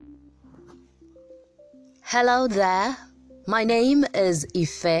Hello there. My name is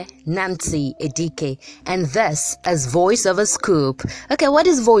Ife Nancy Edike, and this is Voice of a Scoop. Okay, what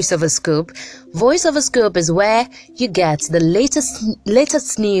is Voice of a Scoop? Voice of a Scoop is where you get the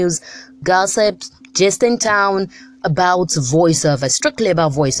latest news, gossip, gist in town about voiceovers, strictly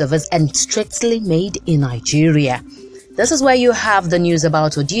about voiceovers, and strictly made in Nigeria. This is where you have the news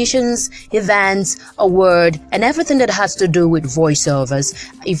about auditions, events, award, and everything that has to do with voiceovers.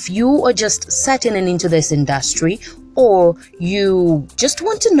 If you are just setting into this industry, or you just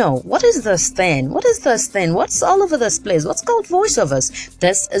want to know, what is this thing? What's all over this place? What's called voiceovers?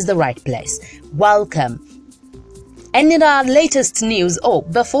 This is the right place. Welcome. And in our latest news,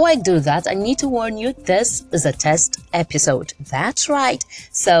 before I do that, I need to warn you, this is a test episode. That's right.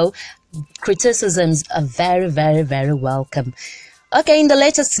 So criticisms are very, very, very welcome. Okay, in the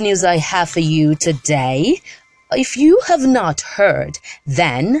latest news I have for you today, if you have not heard,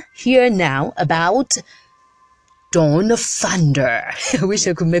 then hear now about Dawn of Thunder. I wish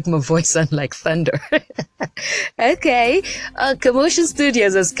I could make my voice sound like thunder. Okay, Commotion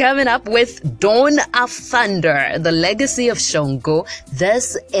Studios is coming up with Dawn of Thunder, the legacy of Shango.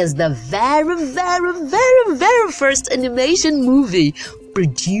 This is the very, very, very, very first animation movie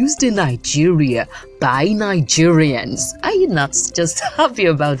produced in Nigeria by Nigerians. Are you not just happy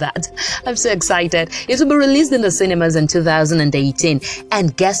about that? I'm so excited. It will be released in the cinemas in 2018.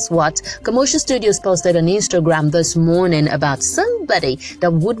 And guess what? Commotion Studios posted on Instagram this morning about somebody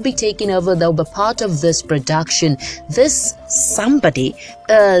that would be taking over, that will be part of this production. This somebody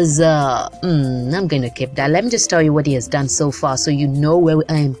is, I'm going to keep that. Let me just tell you what he has done so far so you know where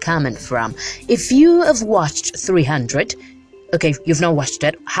I am coming from. If you have watched 300, okay, you've not watched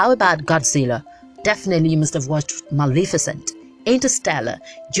it. How about Godzilla? Definitely you must have watched Maleficent, Interstellar,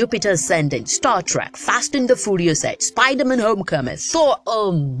 Jupiter Ascending, Star Trek, Fast and the Furious 8, Spider-Man Homecoming, Thor.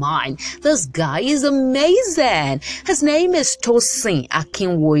 Oh my, this guy is amazing. His name is Tosin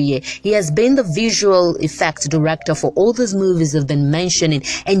Akinwoye. He has been the visual effects director for all these movies I've been mentioning,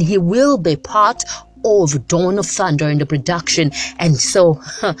 and he will be part of Dawn of Thunder in the production. And so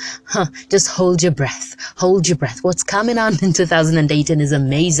just hold your breath. What's coming on in 2018 is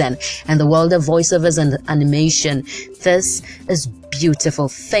amazing, and the world of voiceovers and animation, this is beautiful.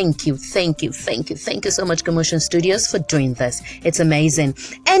 Thank you so much, Commotion Studios, for doing this. It's amazing.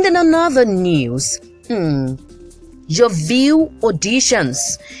 And in another news, Your View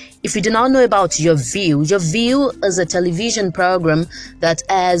auditions. If you do not know about Your View is a television program that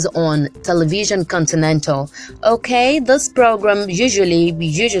airs on Television Continental. Okay, this program we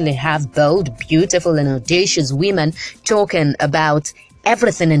usually have bold, beautiful, and audacious women talking about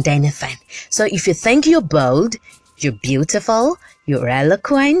everything and anything. So if you think you're bold, you're beautiful, you're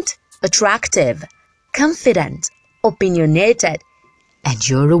eloquent, attractive, confident, opinionated, and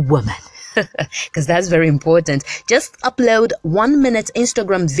you're a woman, because that's very important, just upload 1 minute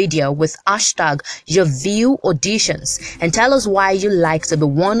Instagram video with hashtag Your View auditions and tell us why you like to be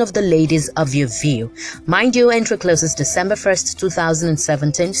one of the ladies of Your View. Mind you, entry closes December 1st,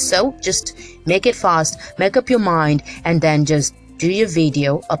 2017, so just make it fast, make up your mind, and then just do your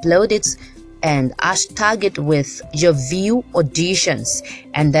video, upload it, and hashtag it with Your View auditions,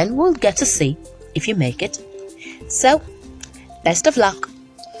 and then we'll get to see if you make it. So best of luck.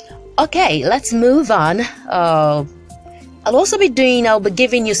 Okay, let's move on. I'll be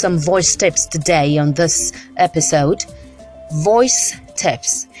giving you some voice tips today on this episode. Voice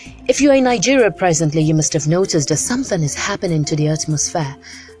tips. If you're in Nigeria presently, you must have noticed that something is happening to the atmosphere.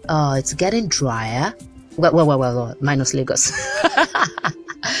 It's getting drier. Well, minus Lagos.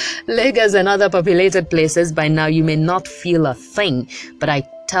 Lagos and other populated places, by now you may not feel a thing, but I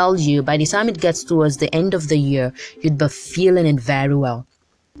tell you, by the time it gets towards the end of the year, you'd be feeling it very well.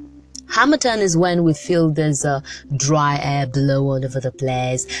 Harmattan is when we feel there's a dry air blow all over the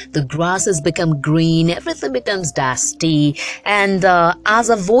place. The grasses become green, everything becomes dusty. And as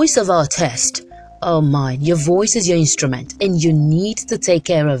a voiceover artist, oh my, your voice is your instrument, and you need to take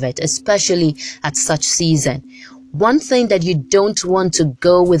care of it, especially at such season. One thing that you don't want to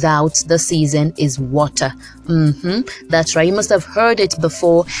go without this season is water. That's right. You must have heard it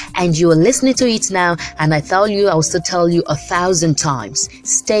before, and you are listening to it now. And I'll still tell you 1,000 times.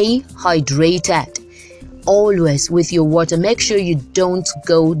 Stay hydrated. Always with your water. Make sure you don't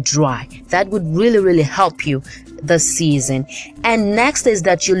go dry. That would really, really help you this season. And next is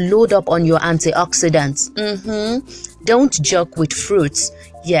that you load up on your antioxidants. Don't joke with fruits.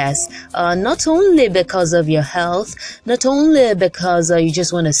 Yes, not only because of your health, not only because you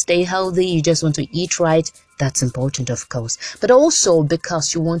just want to stay healthy, you just want to eat right. That's important, of course, but also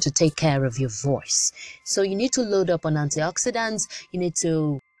because you want to take care of your voice. So you need to load up on antioxidants. You need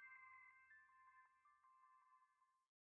to